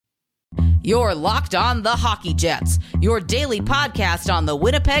You're Locked On the Hockey Jets, your daily podcast on the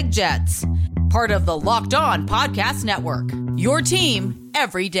Winnipeg Jets. Part of the Locked On Podcast Network, your team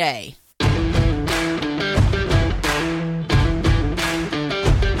every day.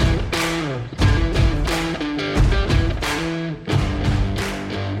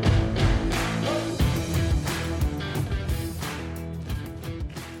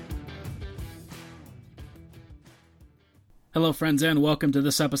 Hello, friends, and welcome to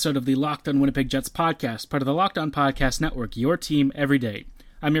this episode of the Locked On Winnipeg Jets podcast, part of the Locked On Podcast Network, your team every day.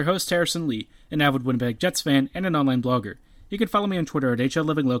 I'm your host, Harrison Lee, an avid Winnipeg Jets fan and an online blogger. You can follow me on Twitter at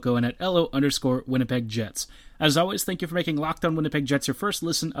HLLivingLoco and at LO_Winnipeg Jets. As always, thank you for making Locked On Winnipeg Jets your first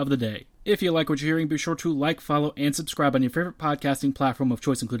listen of the day. If you like what you're hearing, be sure to like, follow, and subscribe on your favorite podcasting platform of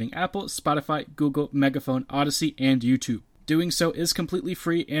choice, including Apple, Spotify, Google, Megaphone, Odyssey, and YouTube. Doing so is completely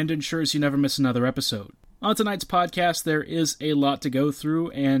free and ensures you never miss another episode. On tonight's podcast, there is a lot to go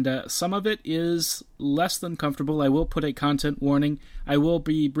through, and some of it is less than comfortable. I will put a content warning. I will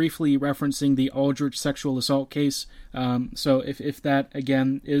be briefly referencing the Aldrich sexual assault case, so if that,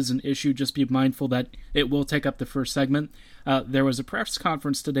 again, is an issue, just be mindful that it will take up the first segment. There was a press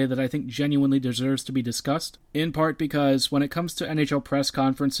conference today that I think genuinely deserves to be discussed, in part because when it comes to NHL press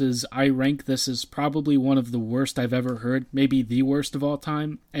conferences, I rank this as probably one of the worst I've ever heard, maybe the worst of all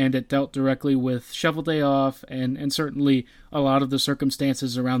time, and it dealt directly with Cheveldayoff and certainly a lot of the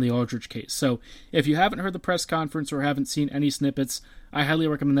circumstances around the Aldrich case. So if you haven't heard the press conference or haven't seen any snippets, I highly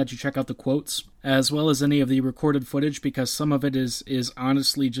recommend that you check out the quotes, as well as any of the recorded footage, because some of it is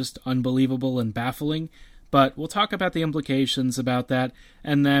honestly just unbelievable and baffling. But we'll talk about the implications about that,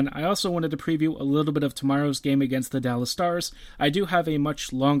 and then I also wanted to preview a little bit of tomorrow's game against the Dallas Stars. I do have a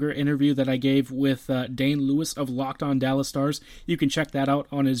much longer interview that I gave with Dane Lewis of Locked On Dallas Stars. You can check that out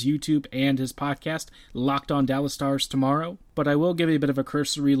on his YouTube and his podcast, Locked On Dallas Stars Tomorrow. But I will give you a bit of a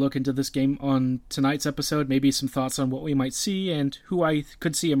cursory look into this game on tonight's episode, maybe some thoughts on what we might see and who I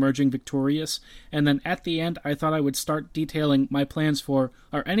could see emerging victorious. And then at the end, I thought I would start detailing my plans for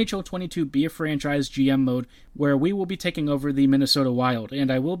our NHL 22 Be a Franchise GM mode, where we will be taking over the Minnesota Wild, and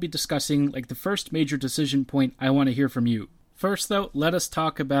I will be discussing the first major decision point I want to hear from you. First, though, let us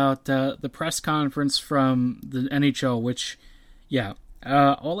talk about the press conference from the NHL, which,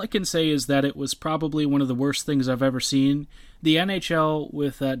 all I can say is that it was probably one of the worst things I've ever seen. The NHL,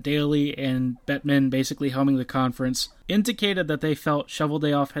 with Daly and Bettman basically helming the conference, indicated that they felt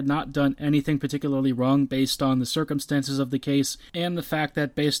Cheveldayoff had not done anything particularly wrong based on the circumstances of the case, and the fact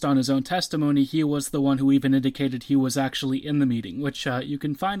that based on his own testimony, he was the one who even indicated he was actually in the meeting, which you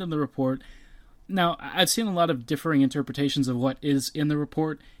can find in the report. Now, I've seen a lot of differing interpretations of what is in the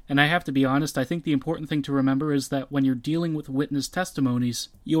report, and I have to be honest, I think the important thing to remember is that when you're dealing with witness testimonies,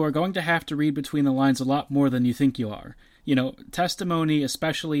 you are going to have to read between the lines a lot more than you think you are. You know, testimony,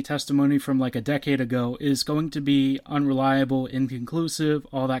 especially testimony from a decade ago, is going to be unreliable, inconclusive,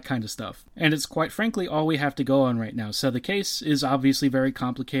 all that kind of stuff. And it's quite frankly all we have to go on right now. So the case is obviously very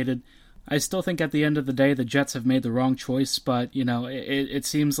complicated. I still think at the end of the day the Jets have made the wrong choice, but, it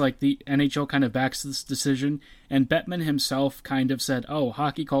seems like the NHL kind of backs this decision, and Bettman himself kind of said,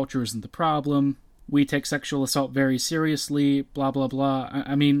 hockey culture isn't the problem, we take sexual assault very seriously, blah, blah, blah.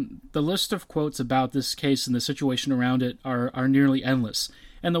 I mean, the list of quotes about this case and the situation around it are nearly endless.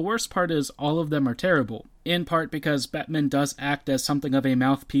 And the worst part is all of them are terrible, in part because Bettman does act as something of a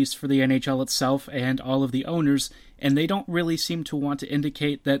mouthpiece for the NHL itself and all of the owners, and they don't really seem to want to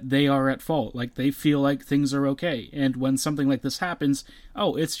indicate that they are at fault, they feel like things are okay. And when something like this happens,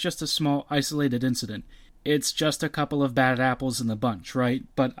 it's just a small, isolated incident. It's just a couple of bad apples in the bunch, right?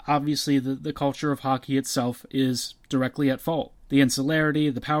 But obviously the culture of hockey itself is directly at fault. The insularity,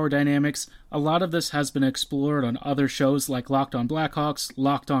 the power dynamics, a lot of this has been explored on other shows like Locked On Blackhawks,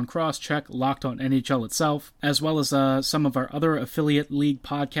 Locked On Crosscheck, Locked On NHL itself, as well as some of our other affiliate league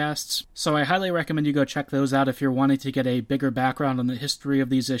podcasts. So I highly recommend you go check those out if you're wanting to get a bigger background on the history of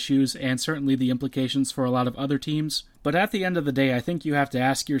these issues and certainly the implications for a lot of other teams. But at the end of the day, I think you have to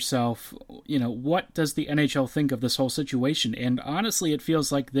ask yourself, what does the NHL think of this whole situation? And honestly, it feels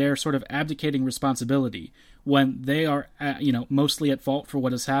like they're sort of abdicating responsibility when they are, mostly at fault for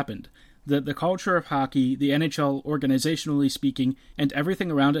what has happened. The culture of hockey, the NHL organizationally speaking, and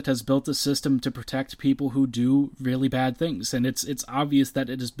everything around it has built a system to protect people who do really bad things, and it's obvious that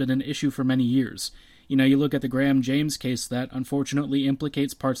it has been an issue for many years. You look at the Graham James case that unfortunately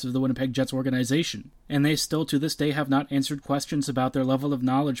implicates parts of the Winnipeg Jets organization. and they still to this day have not answered questions about their level of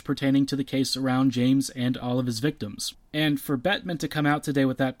knowledge pertaining to the case around James and all of his victims. And for Bettman to come out today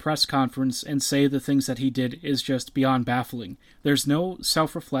with that press conference and say the things that he did is just beyond baffling. There's no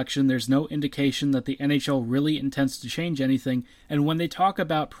self-reflection, there's no indication that the NHL really intends to change anything, and when they talk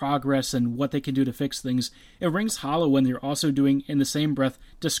about progress and what they can do to fix things, it rings hollow when they're also doing, in the same breath,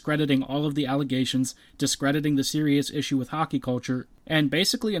 discrediting all of the allegations, discrediting the serious issue with hockey culture, and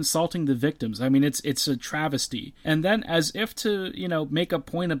basically insulting the victims. I mean, it's a travesty. And then, as if to, make a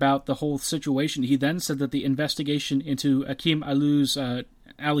point about the whole situation, he then said that the investigation into Akim Aliu's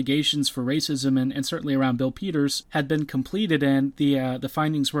allegations for racism and certainly around Bill Peters had been completed, and the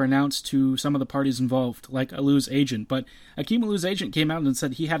findings were announced to some of the parties involved, like Aliu's agent. But Akim Aliu's agent came out and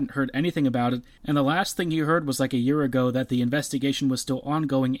said he hadn't heard anything about it, and the last thing he heard was like a year ago that the investigation was still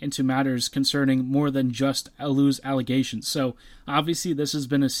ongoing into matters concerning more than just Aliu's allegations. So obviously this has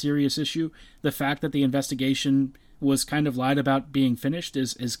been a serious issue. The fact that the investigation was kind of lied about being finished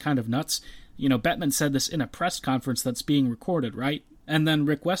is kind of nuts. Bettman said this in a press conference that's being recorded, right? And then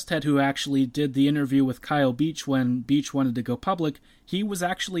Rick Westhead, who actually did the interview with Kyle Beach when Beach wanted to go public, he was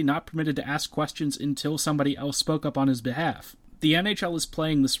actually not permitted to ask questions until somebody else spoke up on his behalf. The NHL is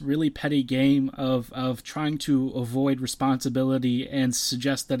playing this really petty game of trying to avoid responsibility and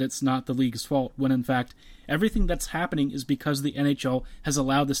suggest that it's not the league's fault, when in fact, everything that's happening is because the NHL has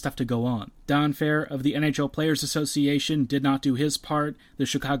allowed this stuff to go on. Don Fair of the NHL Players Association did not do his part, the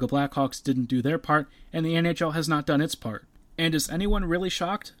Chicago Blackhawks didn't do their part, and the NHL has not done its part. And is anyone really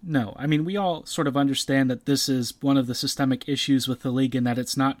shocked? No. I mean, we all sort of understand that this is one of the systemic issues with the league and that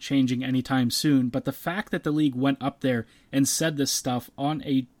it's not changing anytime soon, but the fact that the league went up there and said this stuff on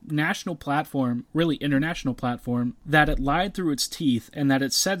a national platform, really international platform, that it lied through its teeth and that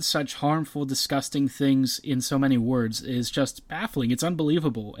it said such harmful, disgusting things in so many words is just baffling. It's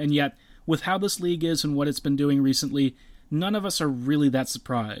unbelievable. And yet, with how this league is and what it's been doing recently, none of us are really that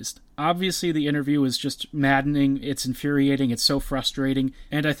surprised. Obviously, the interview is just maddening, it's infuriating, it's so frustrating,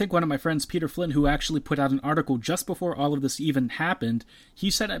 and I think one of my friends, Peter Flynn, who actually put out an article just before all of this even happened, he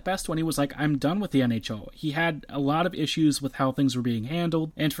said it best when he was like, I'm done with the NHL. He had a lot of issues with how things were being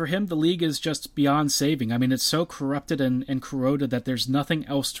handled, and for him, the league is just beyond saving. I mean, it's so corrupted and corroded that there's nothing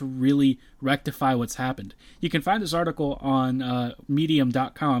else to really rectify what's happened. You can find this article on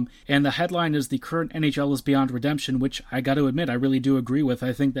medium.com, and the headline is "The Current NHL is Beyond Redemption," which I got to admit, I really do agree with.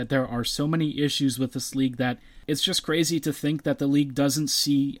 I think that there are so many issues with this league that it's just crazy to think that the league doesn't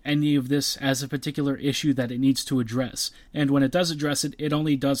see any of this as a particular issue that it needs to address. And when it does address it, it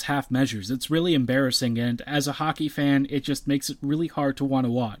only does half measures. It's really embarrassing, and as a hockey fan, it just makes it really hard to want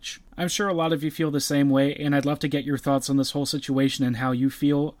to watch. I'm sure a lot of you feel the same way, and I'd love to get your thoughts on this whole situation and how you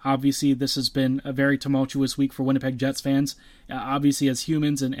feel. Obviously, this has been a very tumultuous week for Winnipeg Jets fans. Obviously, as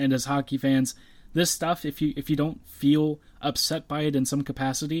humans and as hockey fans, this stuff, if you don't feel upset by it in some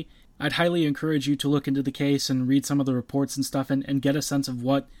capacity, I'd highly encourage you to look into the case and read some of the reports and stuff and get a sense of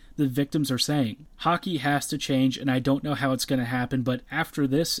what the victims are saying. Hockey has to change, and I don't know how it's going to happen, but after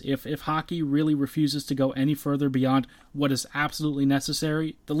this, if hockey really refuses to go any further beyond what is absolutely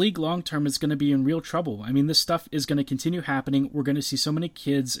necessary, the league long-term is going to be in real trouble. I mean, this stuff is going to continue happening. We're going to see so many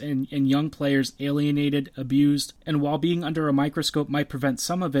kids and young players alienated, abused, and while being under a microscope might prevent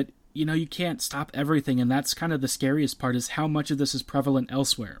some of it, you can't stop everything, and that's kind of the scariest part, is how much of this is prevalent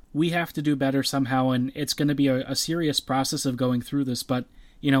elsewhere. We have to do better somehow, and it's going to be a serious process of going through this, but,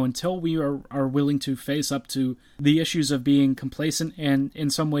 until we are willing to face up to the issues of being complacent and, in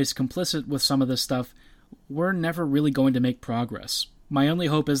some ways, complicit with some of this stuff, we're never really going to make progress. My only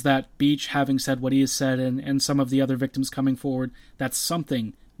hope is that Beach, having said what he has said, and some of the other victims coming forward, that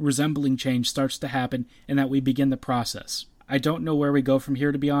something resembling change starts to happen, and that we begin the process. I don't know where we go from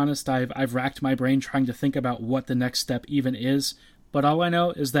here, to be honest. I've racked my brain trying to think about what the next step even is, but all I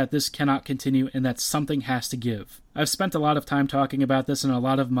know is that this cannot continue and that something has to give. I've spent a lot of time talking about this, and a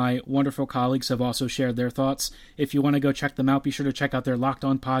lot of my wonderful colleagues have also shared their thoughts. If you want to go check them out, be sure to check out their Locked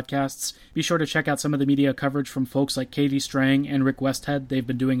On podcasts. Be sure to check out some of the media coverage from folks like Katie Strang and Rick Westhead. They've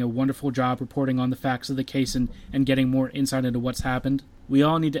been doing a wonderful job reporting on the facts of the case and getting more insight into what's happened. We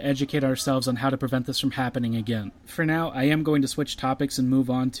all need to educate ourselves on how to prevent this from happening again. For now, I am going to switch topics and move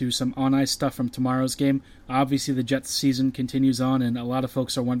on to some on-ice stuff from tomorrow's game. Obviously, the Jets season continues on, and a lot of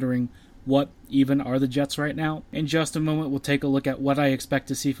folks are wondering what even are the Jets right now. In just a moment, we'll take a look at what I expect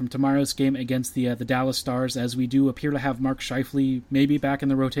to see from tomorrow's game against the Dallas Stars, as we do appear to have Mark Scheifele maybe back in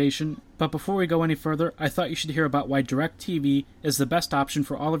the rotation. But before we go any further, I thought you should hear about why DirecTV is the best option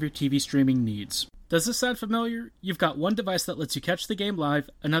for all of your TV streaming needs. Does this sound familiar? You've got one device that lets you catch the game live,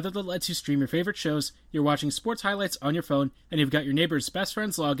 another that lets you stream your favorite shows, you're watching sports highlights on your phone, and you've got your neighbor's best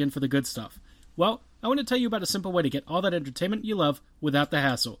friend's login for the good stuff. Well, I want to tell you about a simple way to get all that entertainment you love without the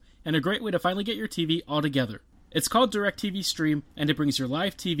hassle, and a great way to finally get your TV all together. It's called DirecTV Stream, and it brings your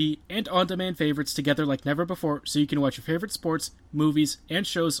live TV and on-demand favorites together like never before, so you can watch your favorite sports, movies, and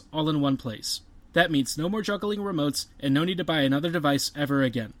shows all in one place. That means no more juggling remotes, and no need to buy another device ever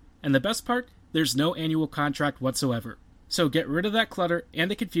again. And the best part? There's no annual contract whatsoever. So get rid of that clutter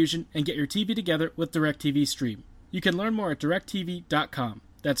and the confusion, and get your TV together with DirecTV Stream. You can learn more at directv.com.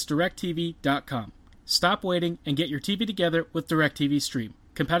 That's directv.com. Stop waiting and get your TV together with DirecTV Stream.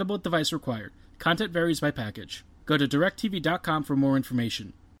 Compatible with device required. Content varies by package. Go to directv.com for more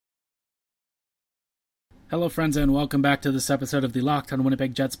information. Hello friends, and welcome back to this episode of the Locked on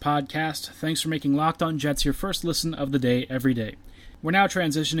Winnipeg Jets podcast. Thanks for making Locked on Jets your first listen of the day every day. We're now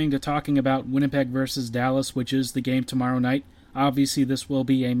transitioning to talking about Winnipeg versus Dallas, which is the game tomorrow night. Obviously, this will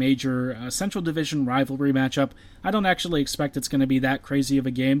be a major Central Division rivalry matchup. I don't actually expect it's going to be that crazy of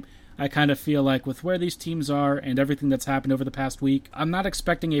a game. I kind of feel like with where these teams are and everything that's happened over the past week, I'm not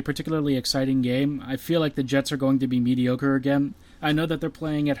expecting a particularly exciting game. I feel like the Jets are going to be mediocre again. I know that they're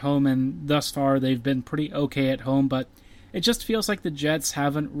playing at home, and thus far they've been pretty okay at home, but it just feels like the Jets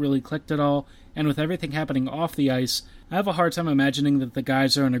haven't really clicked at all, and with everything happening off the ice, I have a hard time imagining that the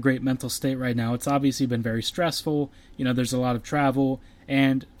guys are in a great mental state right now. It's obviously been very stressful, there's a lot of travel,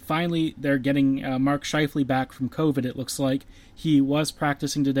 and finally they're getting Mark Scheifele back from COVID, it looks like. He was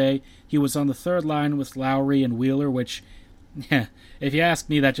practicing today. He was on the third line with Lowry and Wheeler, which, if you ask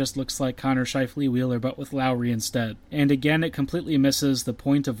me, that just looks like Connor Scheifele-Wheeler, but with Lowry instead. And again, it completely misses the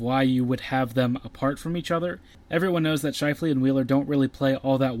point of why you would have them apart from each other. Everyone knows that Scheifele and Wheeler don't really play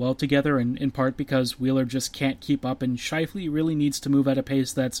all that well together, and in part because Wheeler just can't keep up, and Scheifele really needs to move at a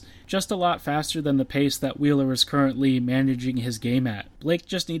pace that's just a lot faster than the pace that Wheeler is currently managing his game at. Blake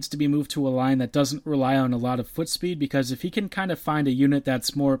just needs to be moved to a line that doesn't rely on a lot of foot speed, because if he can kind of find a unit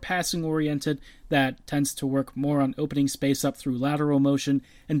that's more passing-oriented, that tends to work more on opening space up through lateral motion,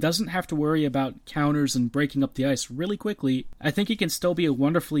 and doesn't have to worry about counters and breaking up the ice really quickly, I think he can still be a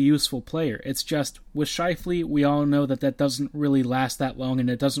wonderfully useful player. It's just, with Scheifele, we all know that doesn't really last that long, and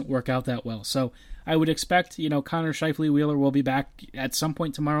it doesn't work out that well. So I would expect, Connor Scheifele-Wheeler will be back at some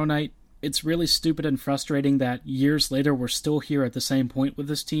point tomorrow night. It's really stupid and frustrating that years later we're still here at the same point with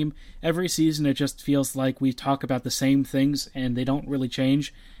this team. Every season it just feels like we talk about the same things and they don't really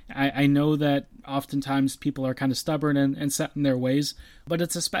change. I know that oftentimes people are kind of stubborn and set in their ways, but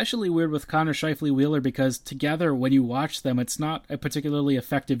it's especially weird with Connor Scheifele-Wheeler because together, when you watch them, it's not a particularly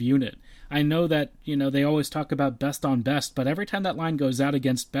effective unit. I know that, they always talk about best on best, but every time that line goes out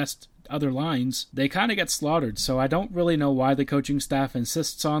against best other lines, they kind of get slaughtered, so I don't really know why the coaching staff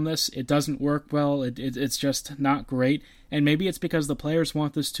insists on this. It doesn't work well, it's just not great, and maybe it's because the players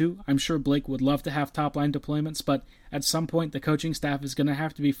want this too. I'm sure Blake would love to have top-line deployments, but at some point the coaching staff is going to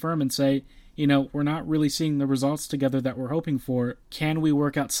have to be firm and say, we're not really seeing the results together that we're hoping for. Can we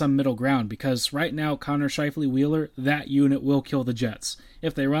work out some middle ground? Because right now, Connor Scheifele-Wheeler, that unit will kill the Jets.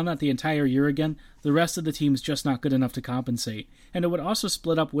 If they run that the entire year again, the rest of the team's just not good enough to compensate. And it would also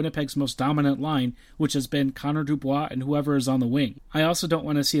split up Winnipeg's most dominant line, which has been Connor Dubois and whoever is on the wing. I also don't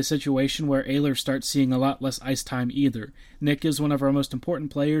want to see a situation where Ehlers starts seeing a lot less ice time either. Nick is one of our most important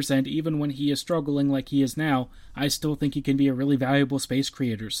players, and even when he is struggling like he is now, I still think he can be a really valuable space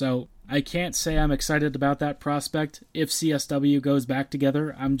creator. So I can't say I'm excited about that prospect. If CSW goes back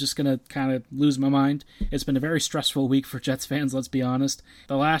together, I'm just going to kind of lose my mind. It's been a very stressful week for Jets fans, let's be honest.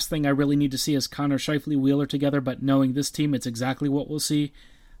 The last thing I really need to see is Connor Scheifele-Wheeler together, but knowing this team, it's exactly what we'll see.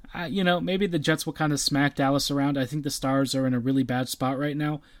 Maybe the Jets will kind of smack Dallas around. I think the Stars are in a really bad spot right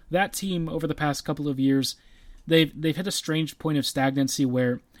now. That team, over the past couple of years, they've hit a strange point of stagnancy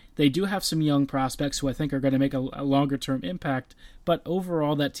where they do have some young prospects who I think are going to make a longer-term impact, but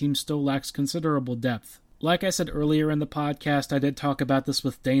overall that team still lacks considerable depth. Like I said earlier in the podcast, I did talk about this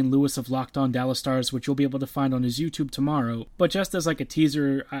with Dane Lewis of Locked On Dallas Stars, which you'll be able to find on his YouTube tomorrow. But just as like a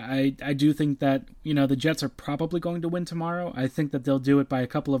teaser, I do think that, the Jets are probably going to win tomorrow. I think that they'll do it by a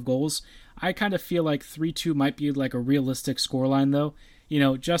couple of goals. I kind of feel like 3-2 might be like a realistic scoreline, though.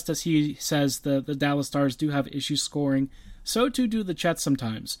 Just as he says the Dallas Stars do have issues scoring, so too do the Jets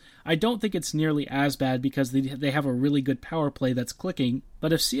sometimes. I don't think it's nearly as bad because they have a really good power play that's clicking,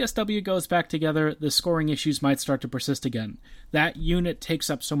 but if CSW goes back together, the scoring issues might start to persist again. That unit takes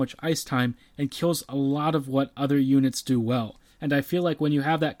up so much ice time and kills a lot of what other units do well. And I feel like when you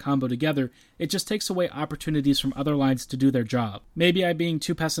have that combo together, it just takes away opportunities from other lines to do their job. Maybe I'm being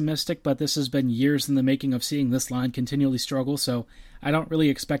too pessimistic, but this has been years in the making of seeing this line continually struggle, so I don't really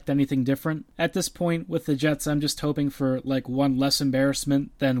expect anything different. At this point, with the Jets, I'm just hoping for one less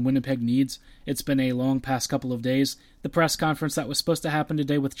embarrassment than Winnipeg needs. It's been a long past couple of days. The press conference that was supposed to happen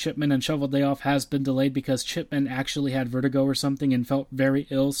today with Chipman and Shoveldayoff has been delayed because Chipman actually had vertigo or something and felt very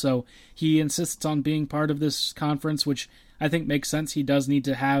ill, so he insists on being part of this conference, which I think makes sense. He does need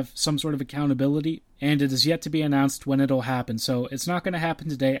to have some sort of accountability, and it is yet to be announced when it'll happen. So it's not going to happen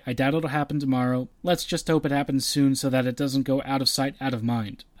today. I doubt it'll happen tomorrow. Let's just hope it happens soon so that it doesn't go out of sight, out of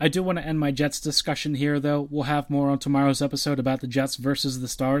mind. I do want to end my Jets discussion here, though. We'll have more on tomorrow's episode about the Jets versus the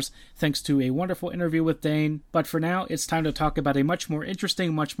Stars, thanks to a wonderful interview with Dane. But for now, it's time to talk about a much more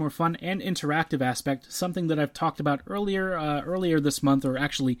interesting, much more fun, and interactive aspect, something that I've talked about earlier this month, or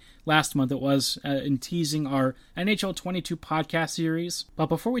actually last month it was, in teasing our NHL 22 podcast series. But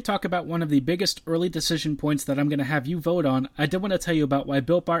before we talk about one of the biggest early decision points that I'm going to have you vote on, I did want to tell you about why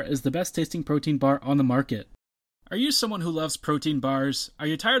Built Bar is the best tasting protein bar on the market. Are you someone who loves protein bars? Are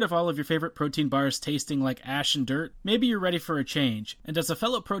you tired of all of your favorite protein bars tasting like ash and dirt? Maybe you're ready for a change. And as a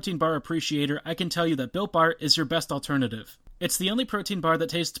fellow protein bar appreciator, I can tell you that Built Bar is your best alternative. It's the only protein bar that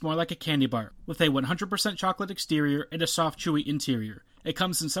tastes more like a candy bar, with a 100% chocolate exterior and a soft, chewy interior. It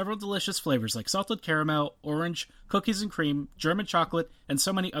comes in several delicious flavors like salted caramel, orange, cookies and cream, German chocolate, and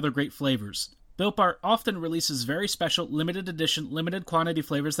so many other great flavors. Built Bar often releases very special, limited edition, limited quantity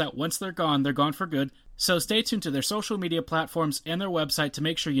flavors that once they're gone for good, so stay tuned to their social media platforms and their website to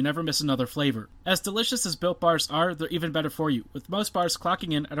make sure you never miss another flavor. As delicious as Built Bars are, they're even better for you, with most bars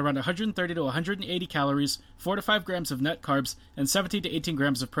clocking in at around 130 to 180 calories, 4 to 5 grams of net carbs, and 17 to 18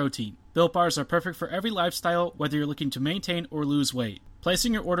 grams of protein. Built Bars are perfect for every lifestyle, whether you're looking to maintain or lose weight.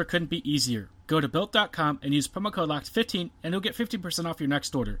 Placing your order couldn't be easier. Go to Built.com and use promo code LOCKED15 and you'll get 15% off your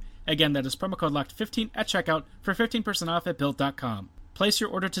next order. Again, that is promo code LOCKED15 at checkout for 15% off at Built.com. Place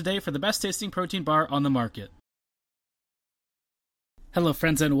your order today for the best tasting protein bar on the market. Hello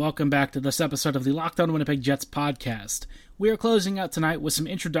friends and welcome back to this episode of the Locked On Winnipeg Jets podcast. We are closing out tonight with some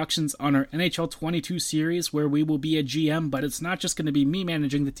introductions on our NHL 22 series where we will be a GM, but it's not just going to be me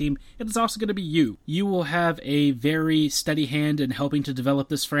managing the team, it is also going to be you. You will have a very steady hand in helping to develop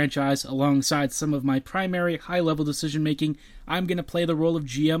this franchise alongside some of my primary high-level decision-making. I'm going to play the role of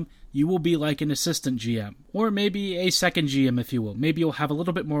GM. You will be like an assistant GM, or maybe a second GM if you will. Maybe you'll have a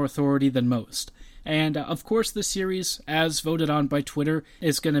little bit more authority than most. And, of course, this series, as voted on by Twitter,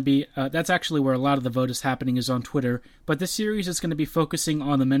 is going to be, that's actually where a lot of the vote is happening, is on Twitter, but this series is going to be focusing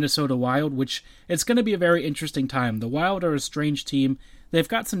on the Minnesota Wild, which it's going to be a very interesting time. The Wild are a strange team. They've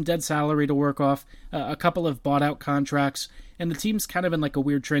got some dead salary to work off, a couple of bought-out contracts, and the team's kind of in like a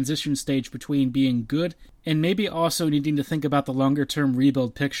weird transition stage between being good and maybe also needing to think about the longer-term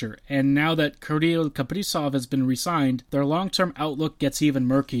rebuild picture. And now that Kirill Kaprizov has been re-signed, their long-term outlook gets even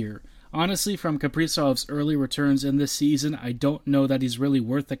murkier. Honestly, from Kaprizov's early returns in this season, I don't know that he's really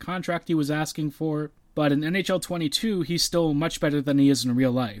worth the contract he was asking for, but in NHL 22, he's still much better than he is in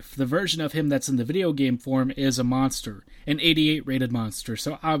real life. The version of him that's in the video game form is a monster, an 88 rated monster,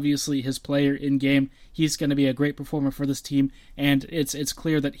 so obviously his player in-game, he's going to be a great performer for this team, and it's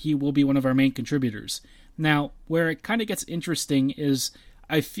clear that he will be one of our main contributors. Now, where it kind of gets interesting is,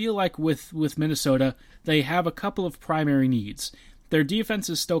 I feel like with Minnesota, they have a couple of primary needs. Their defense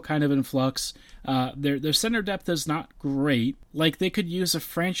is still kind of in flux. Their center depth is not great. Like, they could use a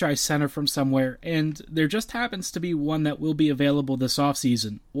franchise center from somewhere, and there just happens to be one that will be available this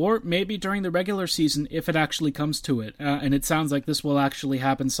offseason. Or maybe during the regular season, if it actually comes to it. And it sounds like this will actually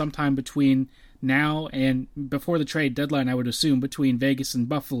happen sometime between now and before the trade deadline, I would assume, between Vegas and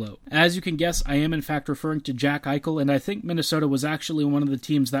Buffalo. As you can guess, I am in fact referring to Jack Eichel, and I think Minnesota was actually one of the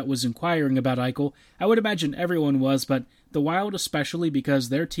teams that was inquiring about Eichel. I would imagine everyone was, but the Wild especially, because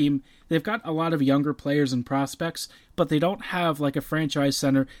their team, they've got a lot of younger players and prospects, but they don't have like a franchise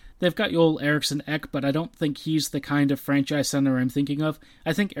center. They've got Joel Eriksson Ek, but I don't think he's the kind of franchise center I'm thinking of.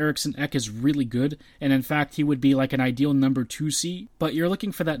 I think Eriksson Ek is really good, and in fact he would be like an ideal number 2C, but you're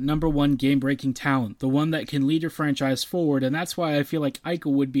looking for that number 1 game-breaking talent, the one that can lead your franchise forward, and that's why I feel like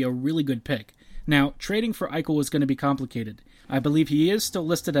Eichel would be a really good pick. Now, trading for Eichel is going to be complicated. I believe he is still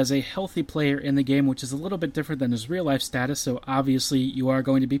listed as a healthy player in the game, which is a little bit different than his real-life status, so obviously you are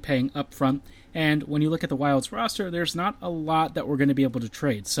going to be paying up front. And when you look at the Wild's roster, there's not a lot that we're going to be able to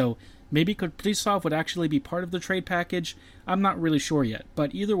trade. So maybe Kaprizov would actually be part of the trade package. I'm not really sure yet.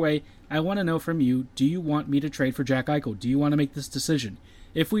 But either way, I want to know from you, do you want me to trade for Jack Eichel? Do you want to make this decision?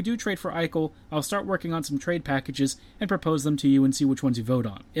 If we do trade for Eichel, I'll start working on some trade packages and propose them to you and see which ones you vote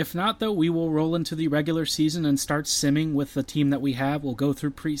on. If not, though, we will roll into the regular season and start simming with the team that we have. We'll go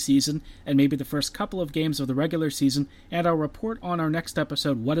through preseason and maybe the first couple of games of the regular season, and I'll report on our next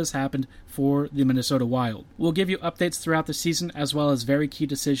episode what has happened for the Minnesota Wild. We'll give you updates throughout the season as well as very key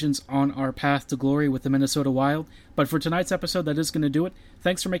decisions on our path to glory with the Minnesota Wild. But for tonight's episode, that is going to do it.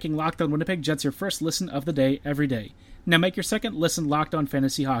 Thanks for making Locked On Winnipeg Jets your first listen of the day every day. Now make your second listen Locked On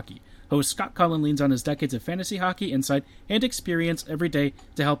Fantasy Hockey. Host Scott Cullen leans on his decades of fantasy hockey insight and experience every day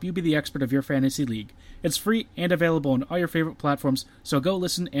to help you be the expert of your fantasy league. It's free and available on all your favorite platforms, so go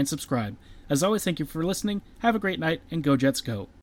listen and subscribe. As always, thank you for listening, have a great night, and go Jets go.